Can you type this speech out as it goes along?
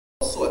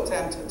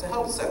event to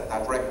help set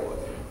that record.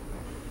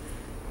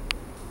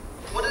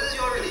 What is it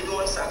you really do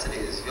on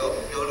Saturdays? You all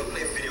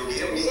play video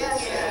games?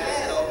 Yes.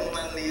 Sit out home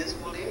and lay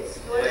full day?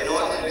 But you know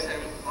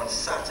what? On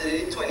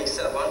Saturday,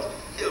 27th,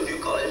 Hillview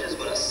College is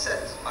going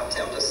to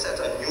attempt to set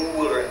a new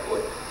world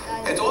record.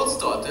 It all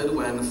started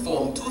when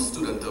Form 2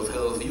 student of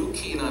Hillview,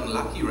 Kenan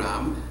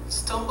Lakiram,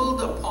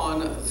 stumbled upon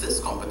this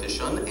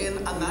competition in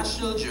a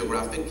National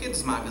Geographic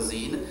Kids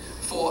magazine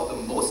for the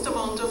most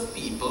amount of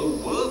people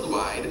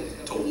worldwide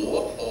to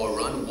walk or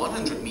run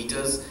 100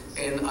 meters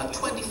in a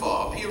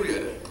 24-hour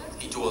period.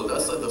 He told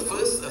us that the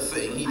first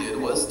thing he did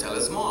was tell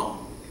his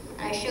mom.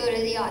 I showed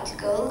her the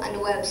article and the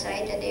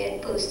website that they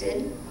had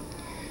posted.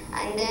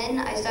 And then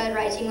I started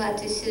writing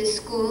letters to the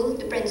school,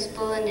 the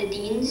principal and the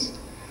deans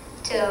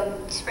to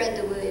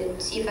spread the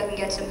word, see if I can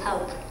get some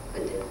help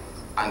with it.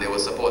 And they were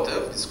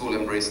supportive? The school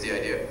embraced the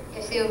idea?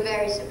 Yes, they were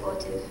very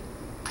supportive.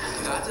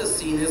 That has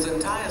seen his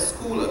entire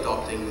school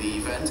adopting the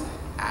event,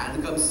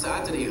 and come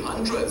Saturday,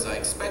 hundreds are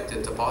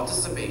expected to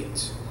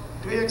participate.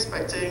 We're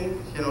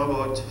expecting,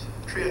 about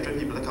 300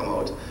 people to come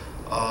out.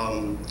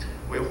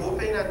 We're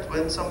hoping that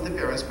when some of the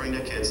parents bring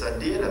their kids, that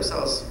they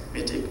themselves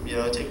may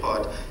take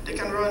part. They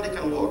can run, they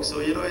can walk,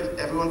 so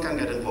everyone can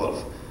get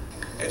involved.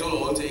 It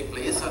will all take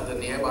place at the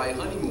nearby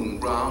honeymoon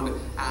ground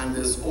and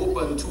is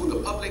open to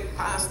the public,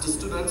 past the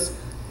students,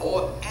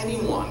 or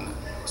anyone.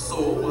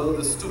 So will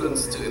the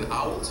students turn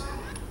out?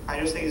 I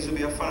just think this will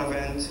be a fun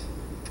event.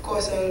 Of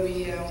course, I will be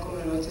here. I'm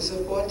coming out to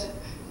support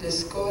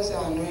this cause.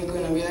 I know it's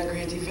going to be a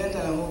great event,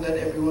 and I hope that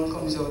everyone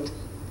comes out.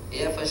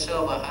 Yeah, for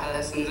sure, but I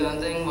lessons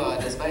and things,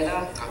 but despite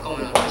that, I'm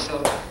coming out for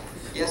sure.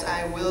 Yes,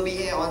 I will be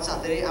here on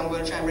Saturday. I'm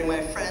going to try and bring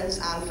my friends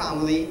and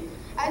family.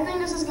 I think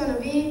this is going to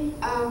be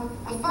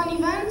a fun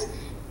event.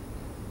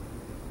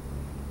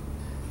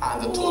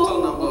 And the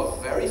total number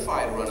of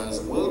verified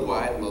runners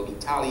worldwide will be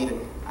tallied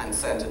and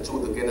sent to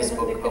the Guinness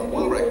Book of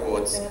World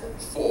Records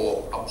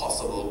for a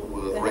possible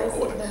world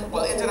record.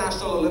 Well,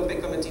 International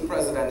Olympic Committee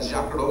President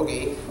Jacques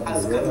Roguet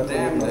has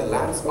condemned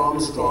Lance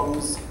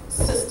Armstrong's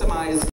systematic